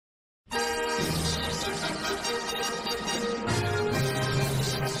Hi,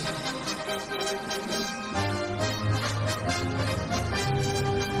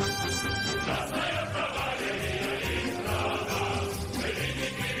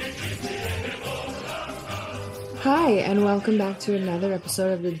 and welcome back to another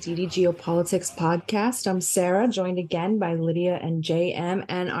episode of the DD Geopolitics podcast. I'm Sarah, joined again by Lydia and JM,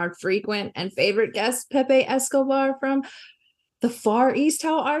 and our frequent and favorite guest, Pepe Escobar from the Far East.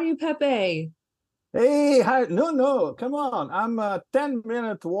 How are you, Pepe? Hey, hi. No, come on. I'm a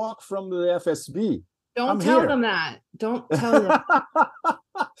 10-minute walk from the FSB. Don't I'm tell here. them that. Don't tell them.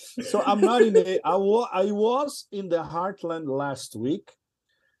 So I'm not in a, I was in the heartland last week,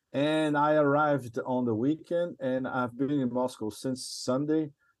 and I arrived on the weekend, and I've been in Moscow since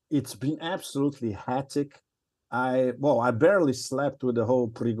Sunday. It's been absolutely hectic. I barely slept with the whole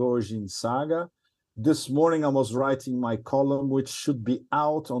Prigozhin saga. This morning I was writing my column, which should be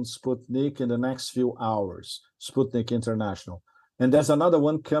out on Sputnik in the next few hours, Sputnik International. And there's another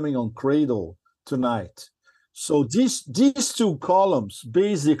one coming on Cradle tonight. So these two columns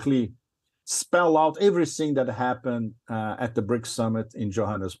basically spell out everything that happened at the BRICS Summit in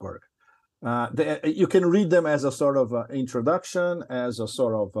Johannesburg. You can read them as a sort of introduction, as a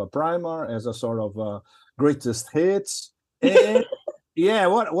sort of primer, as a sort of greatest hits, and yeah,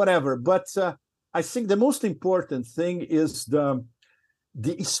 whatever. But I think the most important thing is the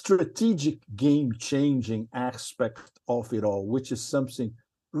strategic game-changing aspect of it all, which is something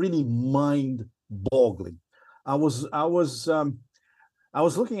really mind-boggling. I was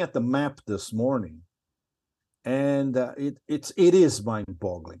looking at the map this morning, and it is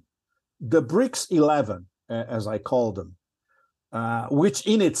mind-boggling. The BRICS 11, as I call them, which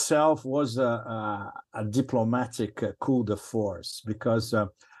in itself was a diplomatic coup de force, because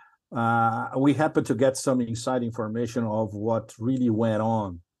we happened to get some inside information of what really went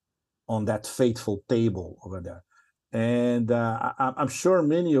on that fateful table over there. And I'm sure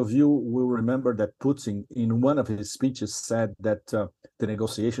many of you will remember that Putin, in one of his speeches, said that the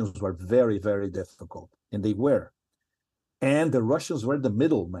negotiations were very, very difficult, and they were. And the Russians were the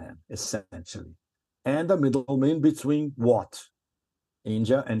middleman, essentially. And the middleman between what?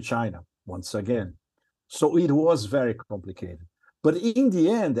 India and China, once again. So it was very complicated. But in the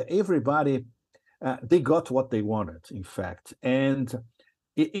end, everybody, they got what they wanted, in fact. And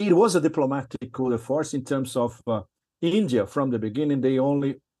it was a diplomatic coup de force in terms of India. From the beginning, they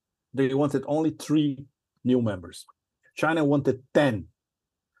wanted only 3 new members. China wanted 10.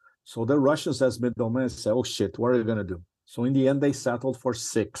 So the Russians, as middlemen, said, oh shit, what are you going to do? So in the end, they settled for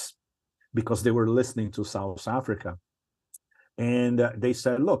 6 because they were listening to South Africa. And they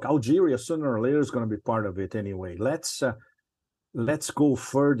said, look, Algeria sooner or later is going to be part of it anyway. Let's go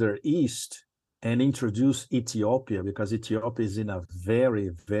further east and introduce Ethiopia, because Ethiopia is in a very,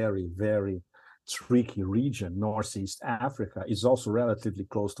 very, very tricky region. Northeast Africa is also relatively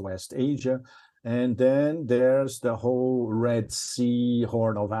close to West Asia. And then there's the whole Red Sea,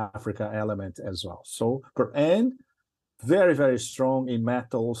 Horn of Africa element as well. So, and very, very strong in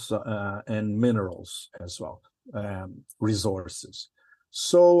metals and minerals as well, resources.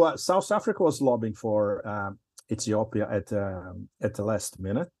 So South Africa was lobbying for Ethiopia at the last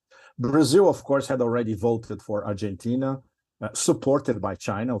minute. Brazil, of course, had already voted for Argentina, supported by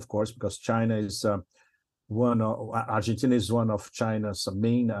China, of course, because Argentina is one of China's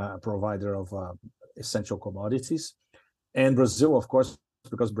main provider of essential commodities. And Brazil, of course,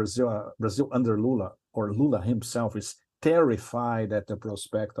 because Brazil under Lula, or Lula himself, is terrified at the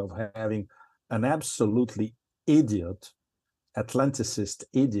prospect of having an absolutely idiot, Atlanticist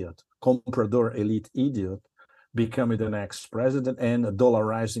idiot, comprador elite idiot, becoming the next president and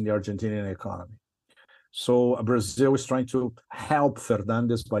dollarizing the Argentinian economy. So Brazil is trying to help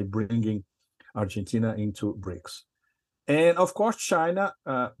Fernandez by bringing Argentina into BRICS. And of course, China,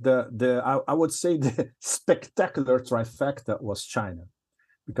 I would say the spectacular trifecta was China,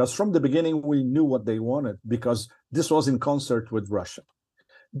 because from the beginning, we knew what they wanted, because this was in concert with Russia.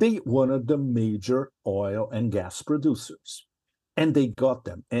 They wanted the major oil and gas producers, and they got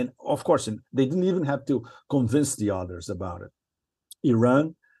them. And of course, they didn't even have to convince the others about it.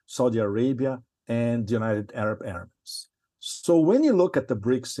 Iran, Saudi Arabia, and the United Arab Emirates. So when you look at the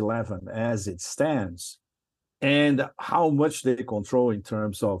BRICS 11 as it stands, and how much they control in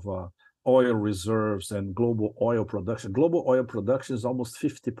terms of oil reserves and global oil production is almost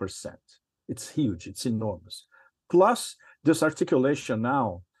 50%. It's huge, it's enormous. Plus this articulation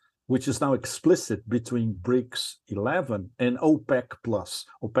now, which is now explicit between BRICS 11 and OPEC+.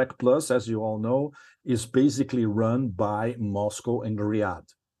 OPEC+, as you all know, is basically run by Moscow and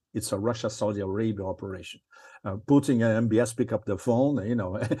Riyadh. It's a Russia-Saudi Arabia operation. Putin and MBS pick up the phone,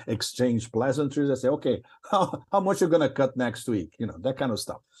 exchange pleasantries. I say, okay, how much you're going to cut next week? That kind of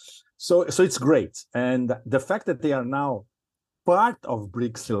stuff. So it's great. And the fact that they are now part of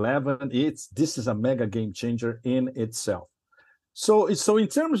BRICS 11, this is a mega game changer in itself. So in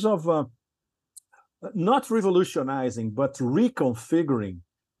terms of not revolutionizing, but reconfiguring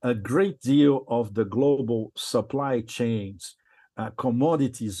a great deal of the global supply chains,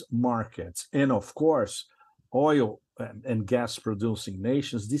 commodities markets, and of course, oil and gas producing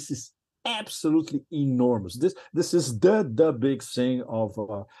nations, this is absolutely enormous. This is the big thing of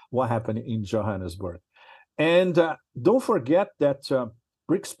what happened in Johannesburg. And don't forget that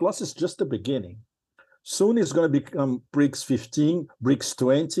BRICS Plus is just the beginning. Soon it's going to become BRICS 15, BRICS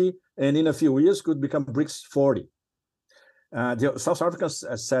 20, and in a few years could become BRICS 40. The South Africans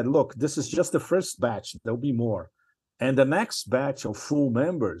said, look, this is just the first batch. There'll be more. And the next batch of full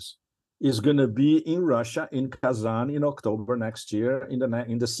members is going to be in Russia, in Kazan, in October next year, in the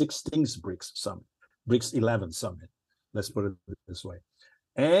 16th BRICS Summit, BRICS 11 Summit. Let's put it this way.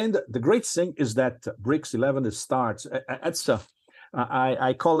 And the great thing is that BRICS 11 starts,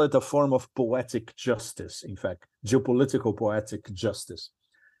 I call it a form of poetic justice, in fact, geopolitical poetic justice.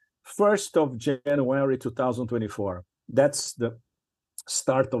 1st of January 2024, that's the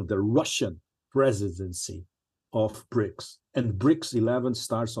start of the Russian presidency of BRICS. And BRICS 11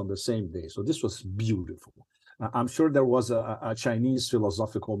 starts on the same day. So this was beautiful. I'm sure there was a Chinese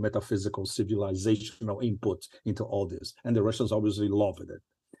philosophical, metaphysical, civilizational input into all this, and the Russians obviously loved it.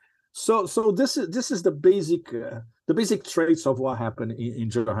 So this is the basic traits of what happened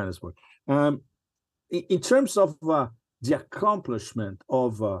in Johannesburg. In terms of the accomplishment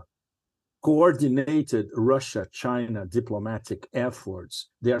of coordinated Russia-China diplomatic efforts,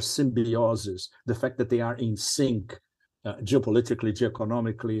 their symbiosis, the fact that they are in sync. Geopolitically,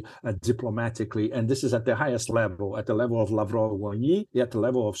 geoeconomically, diplomatically, and this is at the highest level, at the level of Lavrov, Wang Yi, at the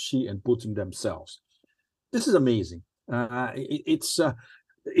level of Xi and Putin themselves. This is amazing. It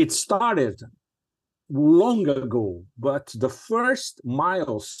started long ago, but the first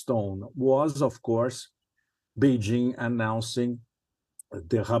milestone was, of course, Beijing announcing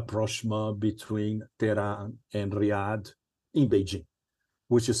the rapprochement between Tehran and Riyadh in Beijing,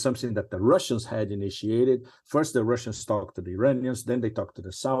 which is something that the Russians had initiated. First, the Russians talked to the Iranians, then they talked to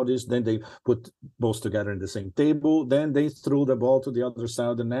the Saudis, then they put both together in the same table, then they threw the ball to the other side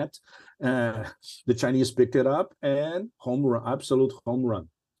of the net. The Chinese picked it up and home run, absolute home run,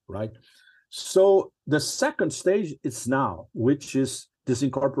 right? So the second stage is now, which is this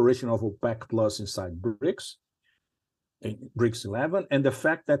incorporation of OPEC Plus inside BRICS, BRICS 11, and the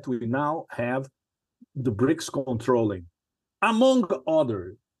fact that we now have the BRICS controlling, among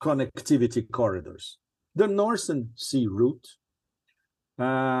other connectivity corridors, the Northern Sea route,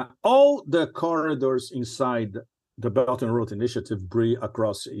 all the corridors inside the Belt and Road Initiative, BRI,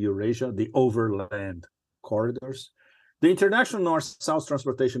 across Eurasia, the overland corridors, the International North-South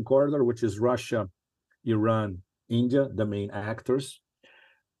Transportation Corridor, which is Russia, Iran, India, the main actors,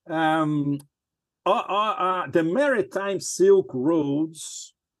 the Maritime Silk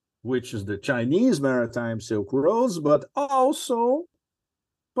Roads, which is the Chinese Maritime Silk Roads, but also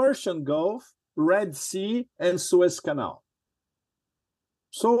Persian Gulf, Red Sea, and Suez Canal.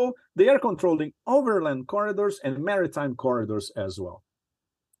 So they are controlling overland corridors and maritime corridors as well.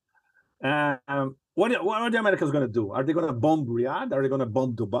 What are the Americans going to do? Are they going to bomb Riyadh? Are they going to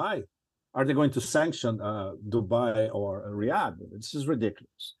bomb Dubai? Are they going to sanction Dubai or Riyadh? This is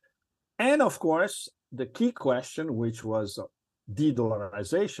ridiculous. And of course, the key question, which was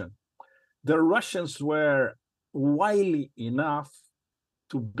de-dollarization, the Russians were wily enough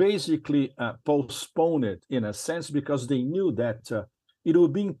to basically postpone it in a sense because they knew that it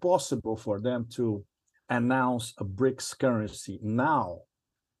would be impossible for them to announce a BRICS currency now.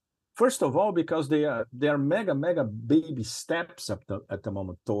 First of all, because they are mega baby steps at the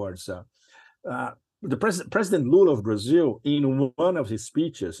moment towards President Lula of Brazil, in one of his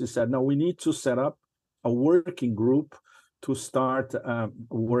speeches, he said, no, we need to set up a working group to start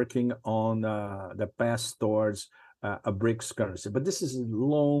working on the path towards a BRICS currency. But this is a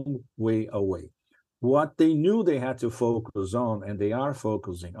long way away. What they knew they had to focus on, and they are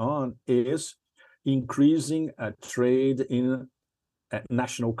focusing on, is increasing trade in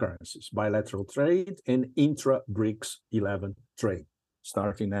national currencies, bilateral trade, and intra-BRICS 11 trade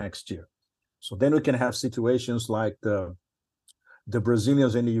starting next year. So then we can have situations like the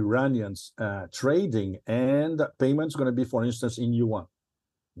Brazilians and the Iranians trading, and payments going to be, for instance, in yuan.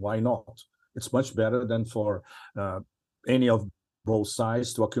 Why not? It's much better than for any of both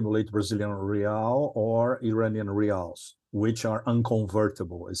sides to accumulate Brazilian real or Iranian reals, which are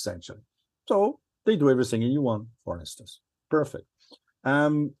unconvertible, essentially. So They do everything in yuan, for instance. Perfect.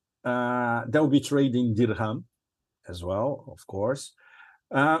 They'll be trading dirham as well, of course.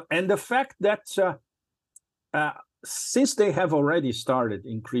 And the fact that since they have already started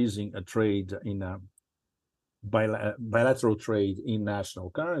increasing a trade in bilateral trade in national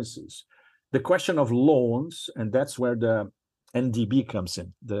currencies, the question of loans, and that's where the NDB comes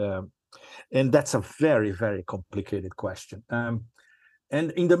in. And that's a very, very complicated question.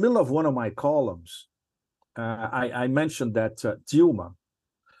 And in the middle of one of my columns, I mentioned that Dilma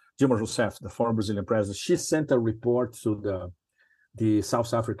Rousseff, the former Brazilian president, she sent a report to the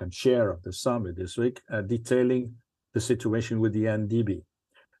South African chair of the summit this week, detailing the situation with the NDB.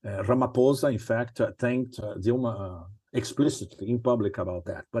 Ramaphosa, in fact, thanked Dilma explicitly in public about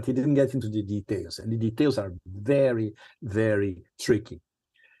that, but he didn't get into the details, and the details are very, very tricky.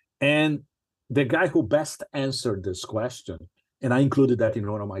 And the guy who best answered this question, and I included that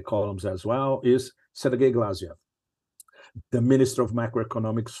in one of my columns as well, is Sergei Glaziev, the Minister of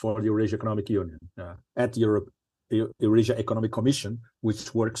Macroeconomics for the Eurasia Economic Union at the Eurasia Economic Commission,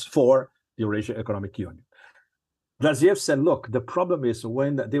 which works for the Eurasia Economic Union. Glaziev said, look, the problem is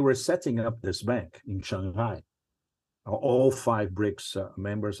when they were setting up this bank in Shanghai, all 5 BRICS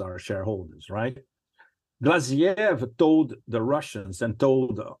members are shareholders, right? Glaziev told the Russians and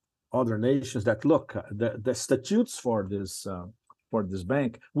told other nations that, look, the statutes for this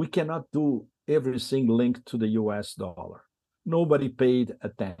bank, we cannot do everything linked to the US dollar. Nobody paid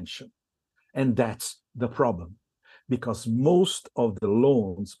attention. And that's the problem, because most of the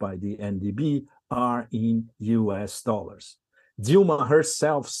loans by the NDB are in US dollars. Dilma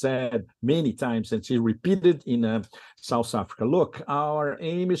herself said many times, and she repeated in South Africa, look, our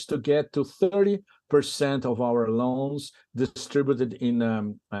aim is to get to 30% of our loans distributed in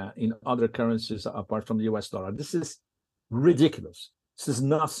other currencies apart from the US dollar. This is ridiculous. This is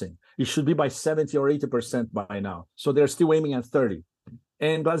nothing. It should be by 70 or 80% by now. So they're still aiming at 30.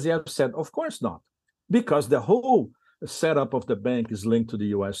 And Glaziev said, of course not, because the whole setup of the bank is linked to the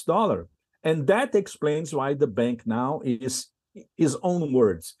US dollar. And that explains why the bank now is, his own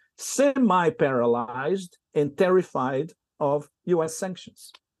words, semi-paralyzed and terrified of US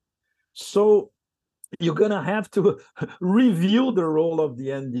sanctions. So you're going to have to review the role of the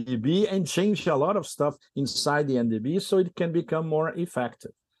NDB and change a lot of stuff inside the NDB so it can become more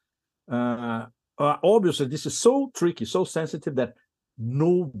effective. Obviously, this is so tricky, so sensitive that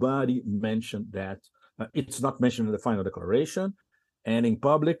nobody mentioned that. It's not mentioned in the final declaration. And in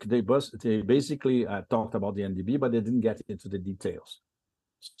public, they basically talked about the NDB, but they didn't get into the details.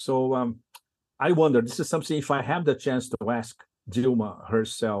 So I wonder, this is something, if I have the chance to ask Dilma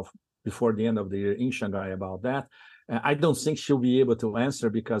herself before the end of the year in Shanghai about that, I don't think she'll be able to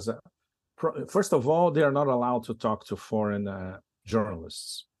answer because, first of all, they are not allowed to talk to foreign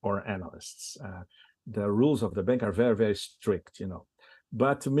journalists or analysts. The rules of the bank are very, very strict, you know.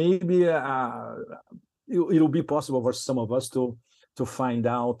 But maybe it'll be possible for some of us to find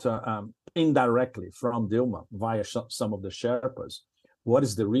out indirectly from Dilma via some of the Sherpas what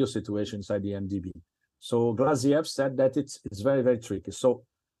is the real situation inside the NDB. So Glaziev said that it's very, very tricky. So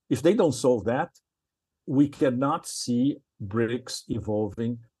if they don't solve that, we cannot see BRICS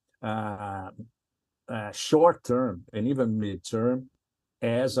evolving short-term and even mid-term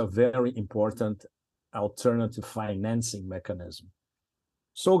as a very important alternative financing mechanism.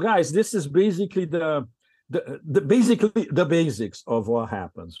 So, guys, this is basically the basics of what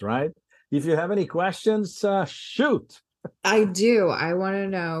happens, right? If you have any questions, shoot. I do. I want to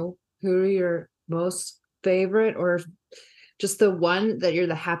know who are your most favorite, or just the one that you're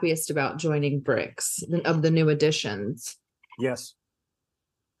the happiest about joining BRICS of the new additions. Yes.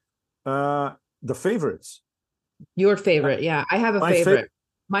 The favorites. Your favorite, yeah. I have a favorite.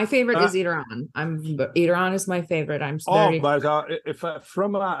 My favorite is Iran. Iran is my favorite. I'm very. But if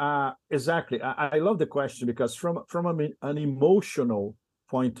from exactly, I love the question because from an emotional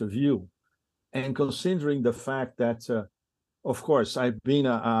point of view, and considering the fact that, of course, I've been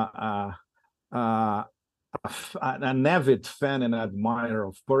an avid fan and admirer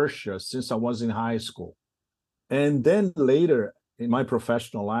of Persia since I was in high school, and then later in my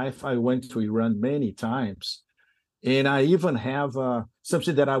professional life, I went to Iran many times. And I even have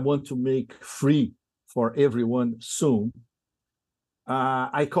something that I want to make free for everyone soon.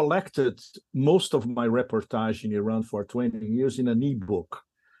 I collected most of my reportage in Iran for 20 years in an ebook.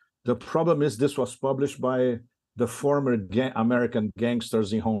 The problem is this was published by the former American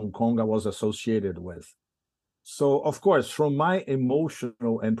gangsters in Hong Kong I was associated with. So, of course, from my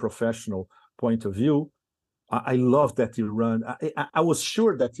emotional and professional point of view, I love that Iran. I was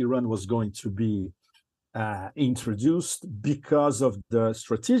sure that Iran was going to be introduced because of the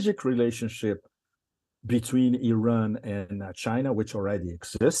strategic relationship between Iran and China, which already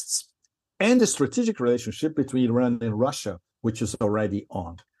exists, and the strategic relationship between Iran and Russia, which is already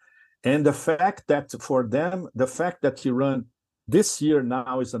on. And the fact that for them, the fact that Iran this year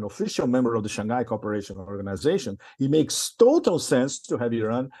now is an official member of the Shanghai Cooperation Organization, it makes total sense to have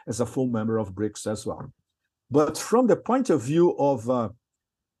Iran as a full member of BRICS as well. But from the point of view of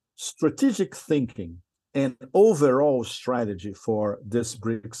strategic thinking and overall strategy for this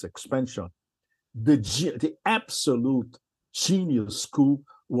BRICS expansion, the absolute genius coup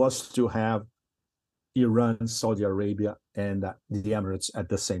was to have Iran, Saudi Arabia, and the Emirates at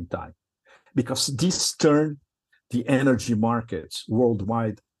the same time, because this turned the energy markets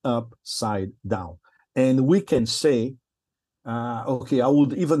worldwide upside down. And we can say, okay, I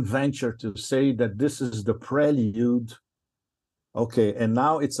would even venture to say that this is the prelude. Okay, and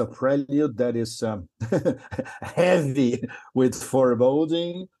now it's a prelude that is heavy with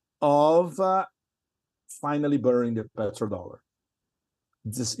foreboding of finally burying the petrodollar.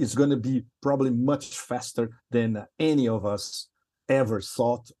 This is going to be probably much faster than any of us ever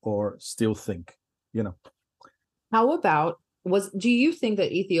thought or still think, you know. How about, do you think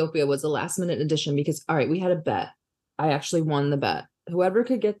that Ethiopia was a last minute addition? Because, all right, we had a bet. I actually won the bet. Whoever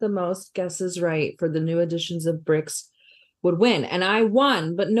could get the most guesses right for the new editions of BRICS would win. And I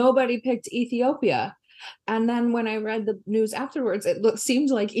won, but nobody picked Ethiopia. And then when I read the news afterwards, it seemed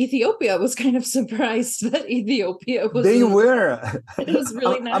like Ethiopia was kind of surprised that Ethiopia was. They were. It was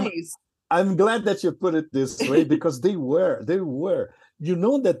really nice. I'm glad that you put it this way, because they were. You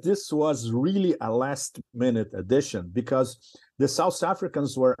know that this was really a last minute addition, because the South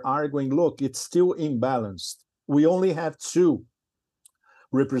Africans were arguing, look, it's still imbalanced. We only have two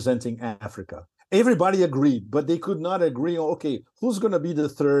representing Africa. Everybody agreed, but they could not agree on, okay, who's going to be the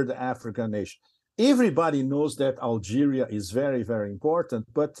third African nation? Everybody knows that Algeria is very, very important,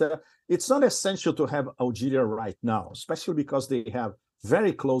 but it's not essential to have Algeria right now, especially because they have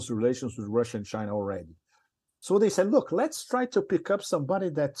very close relations with Russia and China already. So they said, look, let's try to pick up somebody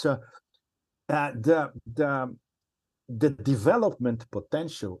that the development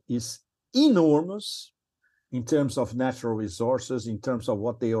potential is enormous in terms of natural resources, in terms of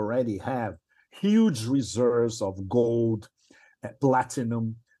what they already have, huge reserves of gold,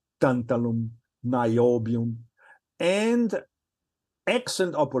 platinum, tantalum, niobium, and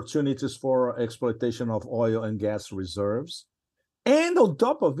excellent opportunities for exploitation of oil and gas reserves. And on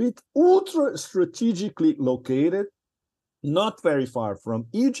top of it, ultra strategically located, not very far from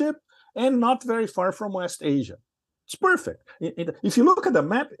Egypt and not very far from West Asia. It's perfect. If you look at the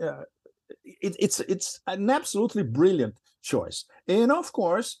map, it's an absolutely brilliant choice. And of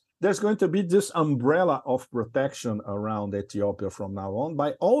course, there's going to be this umbrella of protection around Ethiopia from now on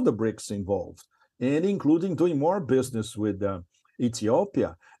by all the BRICS involved, and including doing more business with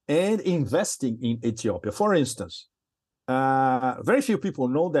Ethiopia and investing in Ethiopia. For instance, very few people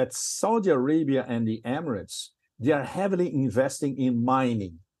know that Saudi Arabia and the Emirates, they are heavily investing in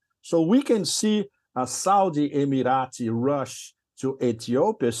mining. So we can see a Saudi Emirati rush to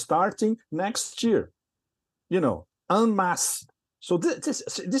Ethiopia starting next year, en masse. So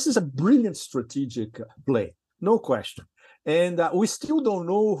this is a brilliant strategic play, no question. And we still don't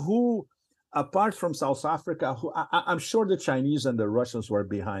know who, apart from South Africa, I'm sure the Chinese and the Russians were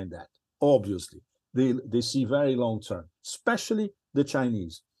behind that, obviously. They see very long term, especially the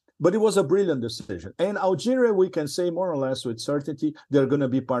Chinese. But it was a brilliant decision. And Algeria, we can say more or less with certainty, they're going to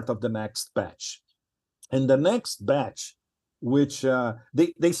be part of the next batch. And the next batch, which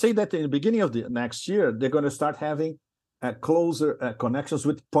they say that in the beginning of the next year, they're going to start having closer connections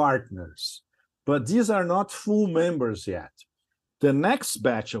with partners. But these are not full members yet. The next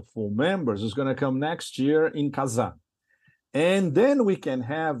batch of full members is going to come next year in Kazan. And then we can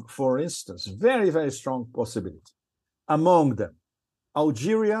have, for instance, very, very strong possibility. Among them,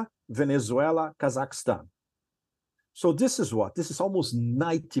 Algeria, Venezuela, Kazakhstan. So this is what? This is almost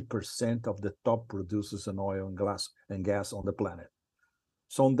 90% of the top producers in oil and gas on the planet.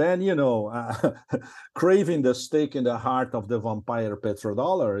 So then, craving the stake in the heart of the vampire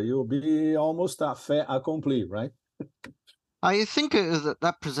petrodollar, you'll be almost a fait accompli, right? I think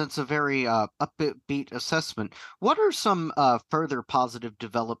that presents a very upbeat assessment. What are some further positive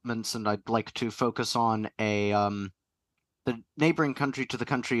developments? And I'd like to focus on the neighboring country to the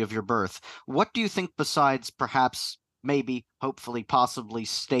country of your birth. What do you think, besides perhaps, maybe, hopefully, possibly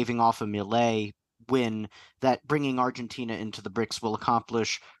staving off a Milei win, that bringing Argentina into the BRICS will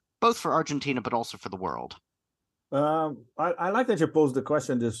accomplish, both for Argentina but also for the world? I like that you posed the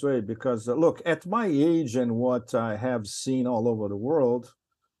question this way, because look, at my age and what I have seen all over the world,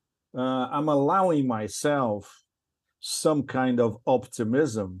 I'm allowing myself some kind of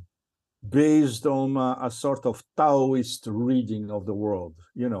optimism based on a sort of Taoist reading of the world.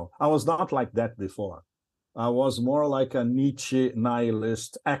 I was not like that before. I was more like a Nietzsche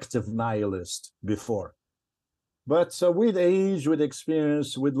nihilist, active nihilist before. But with age, with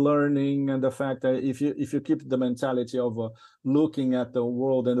experience, with learning, and the fact that if you keep the mentality of looking at the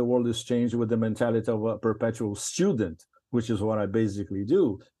world, and the world is changed with the mentality of a perpetual student, which is what I basically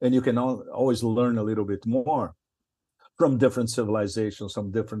do, and you can always learn a little bit more from different civilizations,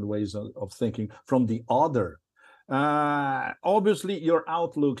 some different ways of thinking, from the other. Obviously, your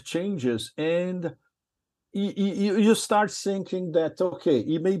outlook changes, and you start thinking that, okay,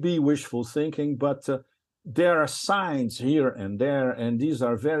 it may be wishful thinking, but there are signs here and there, and these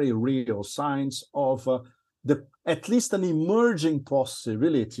are very real signs of at least an emerging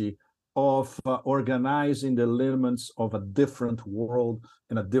possibility of organizing the elements of a different world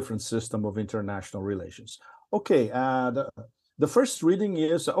and a different system of international relations. Okay, the first reading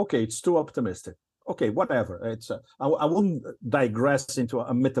is, okay, it's too optimistic. Okay, whatever. It's I wouldn't digress into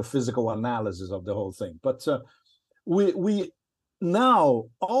a metaphysical analysis of the whole thing, but we now,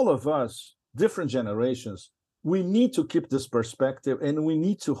 all of us, different generations, we need to keep this perspective, and we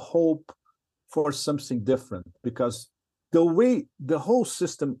need to hope for something different, because the way the whole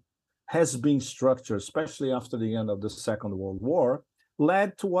system has been structured, especially after the end of the Second World War,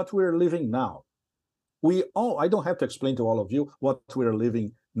 led to what we're living now. I don't have to explain to all of you what we're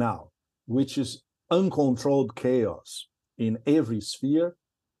living now, which is uncontrolled chaos in every sphere,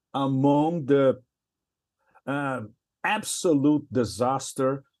 among the absolute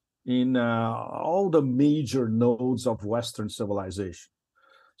disaster in all the major nodes of Western civilization.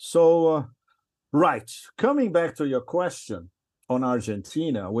 So, right, coming back to your question on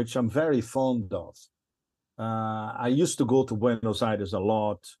Argentina, which I'm very fond of. I used to go to Buenos Aires a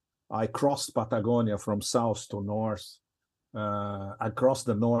lot. I crossed Patagonia from south to north. I crossed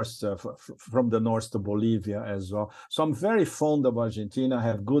the north, from the north to Bolivia as well. So I'm very fond of Argentina. I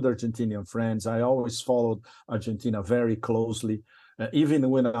have good Argentinian friends. I always followed Argentina very closely, even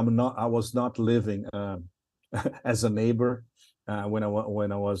when I was not living as a neighbor, when I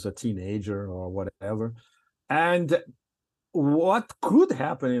was a teenager or whatever. And what could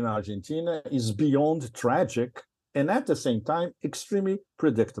happen in Argentina is beyond tragic, and at the same time extremely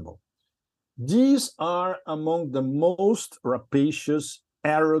predictable. These are among the most rapacious,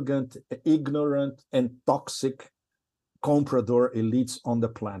 arrogant, ignorant, and toxic comprador elites on the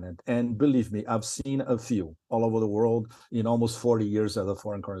planet. And believe me, I've seen a few all over the world in almost 40 years as a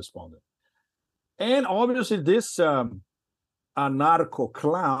foreign correspondent. And obviously, this anarcho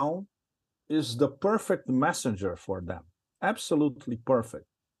clown is the perfect messenger for them. Absolutely perfect.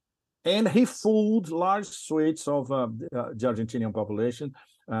 And he fooled large swathes of the Argentinian population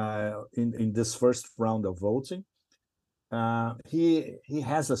in this first round of voting. He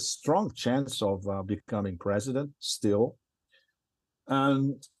has a strong chance of becoming president still.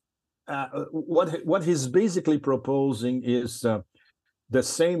 And what he's basically proposing is the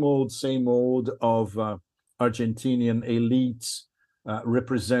same old of Argentinian elites,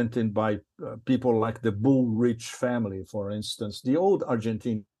 represented by people like the Bullrich family, for instance, the old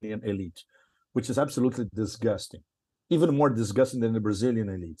Argentinian elite, which is absolutely disgusting, even more disgusting than the Brazilian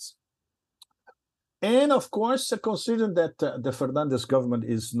elites. And of course, considering that the Fernandez government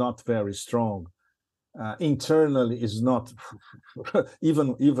is not very strong, internally is not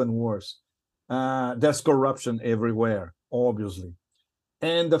even worse. There's corruption everywhere, obviously.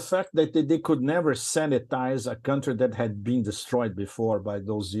 And the fact that they could never sanitize a country that had been destroyed before by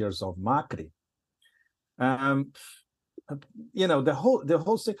those years of Macri. The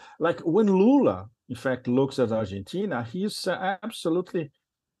whole thing, like when Lula, in fact, looks at Argentina, he's absolutely,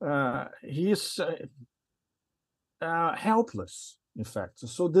 he's helpless, in fact.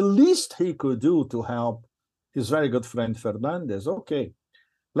 So the least he could do to help his very good friend Fernandez, okay,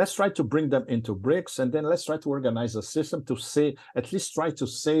 let's try to bring them into BRICS, and then let's try to organize a system to at least try to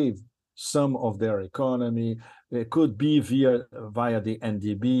save some of their economy. It could be via the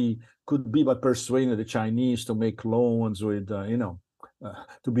NDB, could be by persuading the Chinese to make loans with,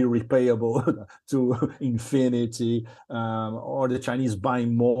 to be repayable to infinity, or the Chinese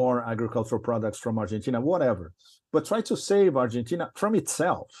buying more agricultural products from Argentina, whatever. But try to save Argentina from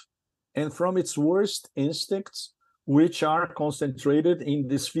itself and from its worst instincts, which are concentrated in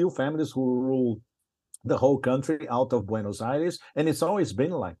these few families who rule the whole country out of Buenos Aires. And it's always been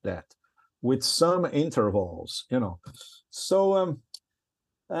like that, with some intervals, So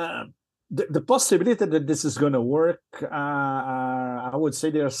the possibility that this is going to work, I would say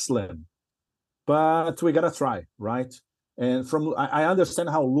they're slim. But we got to try, right? And I understand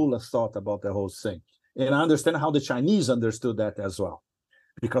how Lula thought about the whole thing. And I understand how the Chinese understood that as well.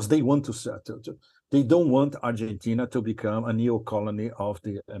 because they want they don't want Argentina to become a neo-colony of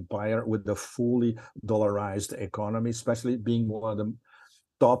the empire with a fully dollarized economy, especially being one of the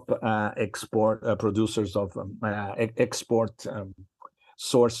top export producers of export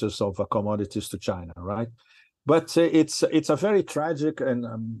sources of commodities to China, right? But it's a very tragic and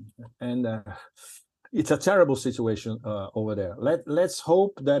it's a terrible situation over there. Let's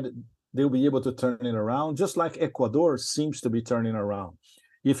hope that they'll be able to turn it around, just like Ecuador seems to be turning around.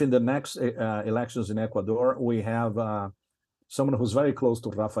 If in the next elections in Ecuador, we have someone who's very close to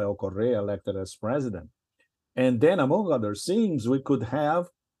Rafael Correa elected as president, and then among other things, we could have,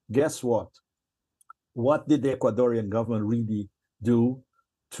 guess what? What did the Ecuadorian government really do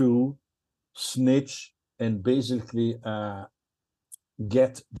to snitch and basically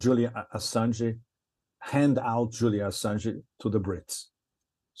get Julian Assange, hand out Julian Assange to the Brits?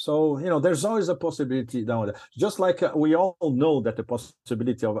 So, there's always a possibility down there. Just like we all know that the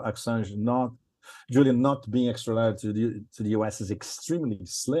possibility of Assange Julian not being extradited to the US is extremely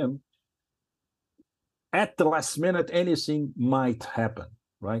slim. At the last minute, anything might happen,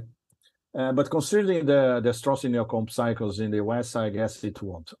 right? But considering the Strauss-Neocomb cycles in the West, I guess it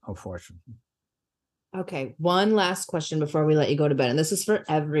won't, unfortunately. Okay, one last question before we let you go to bed, and this is for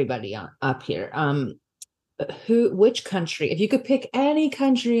everybody up here. Which country, if you could pick any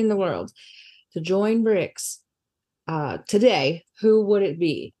country in the world to join BRICS today, who would it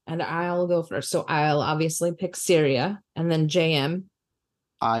be? And I'll go first. So I'll obviously pick Syria, and then JM.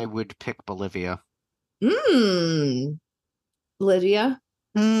 I would pick Bolivia. Lydia?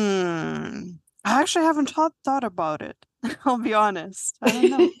 I actually haven't thought about it. I'll be honest. I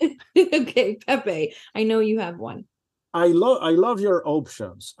don't know. Okay, Pepe, I know you have one. I love your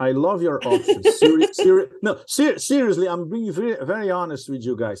options. I love your options. Seriously, I'm being very, very honest with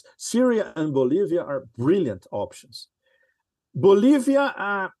you guys. Syria and Bolivia are brilliant options.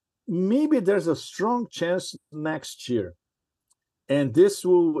 Bolivia, maybe there's a strong chance next year. And this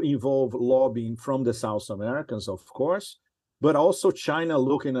will involve lobbying from the South Americans, of course, but also China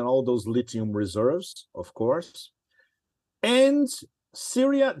looking at all those lithium reserves, of course. And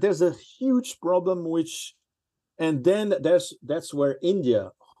Syria, there's a huge problem, and then that's where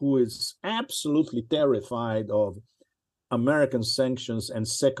India, who is absolutely terrified of American sanctions and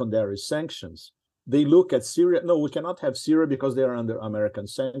secondary sanctions, they look at Syria. No, we cannot have Syria because they are under American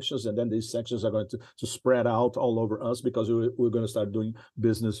sanctions, and then these sanctions are going to spread out all over us because we're going to start doing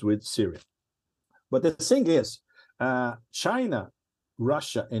business with Syria. But the thing is, China,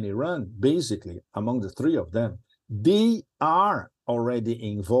 Russia, and Iran, basically, among the three of them, they are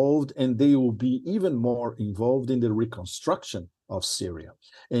already involved, and they will be even more involved in the reconstruction of Syria.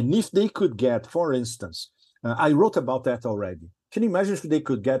 And if they could get, for instance, I wrote about that already. Can you imagine if they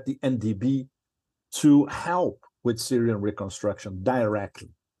could get the NDB to help with Syrian reconstruction directly?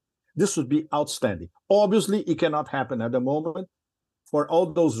 This would be outstanding. Obviously, it cannot happen at the moment for all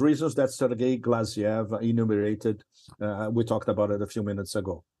those reasons that Sergei Glaziev enumerated. We talked about it a few minutes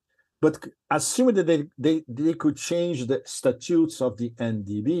ago. But assuming that they could change the statutes of the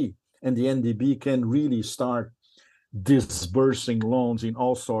NDB, and the NDB can really start disbursing loans in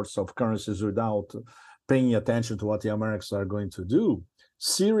all sorts of currencies without paying attention to what the Americans are going to do,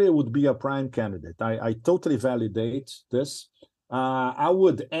 Syria would be a prime candidate. I totally validate this. I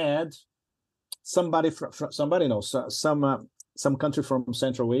would add some country from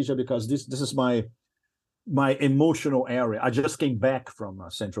Central Asia, because this is my emotional area. I just came back from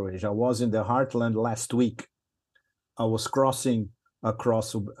Central Asia. I was in the heartland last week. I was crossing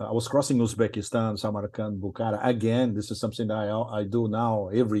Uzbekistan, Samarkand, Bukhara. Again, this is something that I do now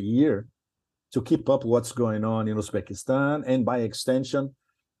every year to keep up what's going on in Uzbekistan, and by extension,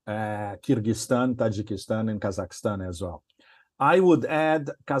 Kyrgyzstan, Tajikistan, and Kazakhstan as well. I would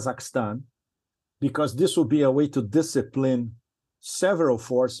add Kazakhstan, because this will be a way to discipline several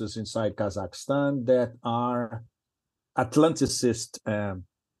forces inside Kazakhstan that are Atlanticist,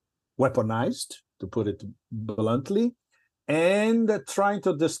 weaponized, to put it bluntly, and trying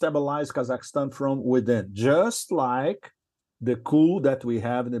to destabilize Kazakhstan from within, just like the coup that we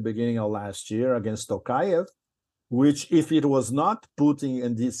have in the beginning of last year against Tokayev, which, if it was not Putin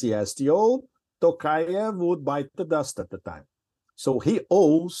and the CSTO, Tokayev would bite the dust at the time. So he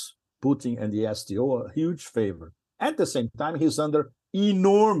owes Putin and the STO a huge favor. At the same time, he's under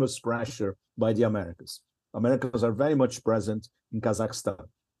enormous pressure by the Americans. Americans are very much present in Kazakhstan,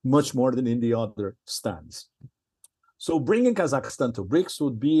 much more than in the other stands. So bringing Kazakhstan to BRICS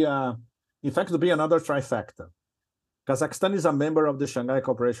would be, in fact, would be another trifecta. Kazakhstan is a member of the Shanghai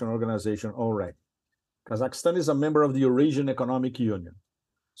Cooperation Organization already. Kazakhstan is a member of the Eurasian Economic Union.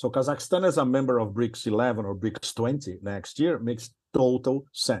 So Kazakhstan as a member of BRICS 11 or BRICS 20 next year makes total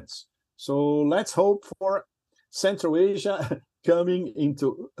sense. So let's hope for Central Asia coming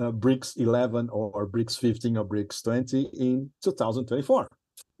into BRICS 11 or BRICS 15 or BRICS 20 in 2024.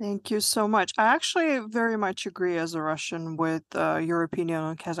 Thank you so much. I actually very much agree as a Russian with your opinion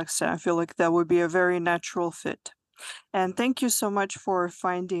on Kazakhstan. I feel like that would be a very natural fit. And thank you so much for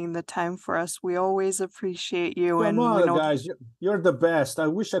finding the time for us. We always appreciate you. Come and we on, know guys, you're the best. I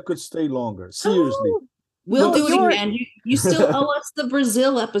wish I could stay longer. Seriously. Oh, we'll No, do it you're- again. You still owe us the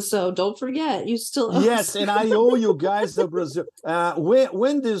Brazil episode. Don't forget. You still owe Yes, us. and I owe you guys the Brazil.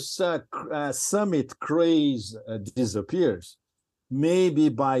 When this summit craze disappears, maybe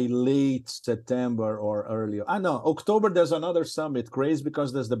by late September or earlier. I know October there's another summit craze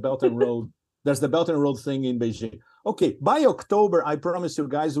because there's the Belt and Road. There's the Belt and Road thing in Beijing. Okay, by October, I promise you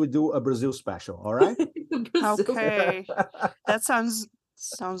guys we do a Brazil special. All right. Brazil. okay. That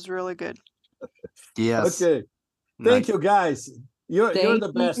sounds really good. Yes. Okay. Thank you, guys. You're Thank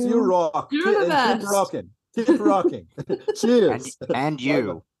the best. you. You rock. You're the best. Keep rocking. Keep rocking. Cheers. And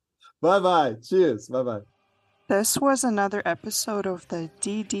you. Bye-bye. Cheers. Bye-bye. This was another episode of the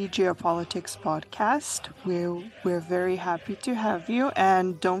DD Geopolitics podcast. We're very happy to have you,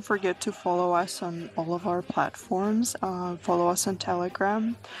 and don't forget to follow us on all of our platforms. Follow us on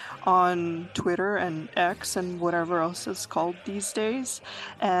Telegram, on Twitter and X, and whatever else is called these days,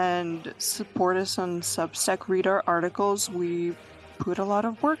 and support us on Substack. Read our articles. We put a lot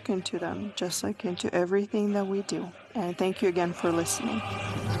of work into them, just like into everything that we do. And thank you again for listening.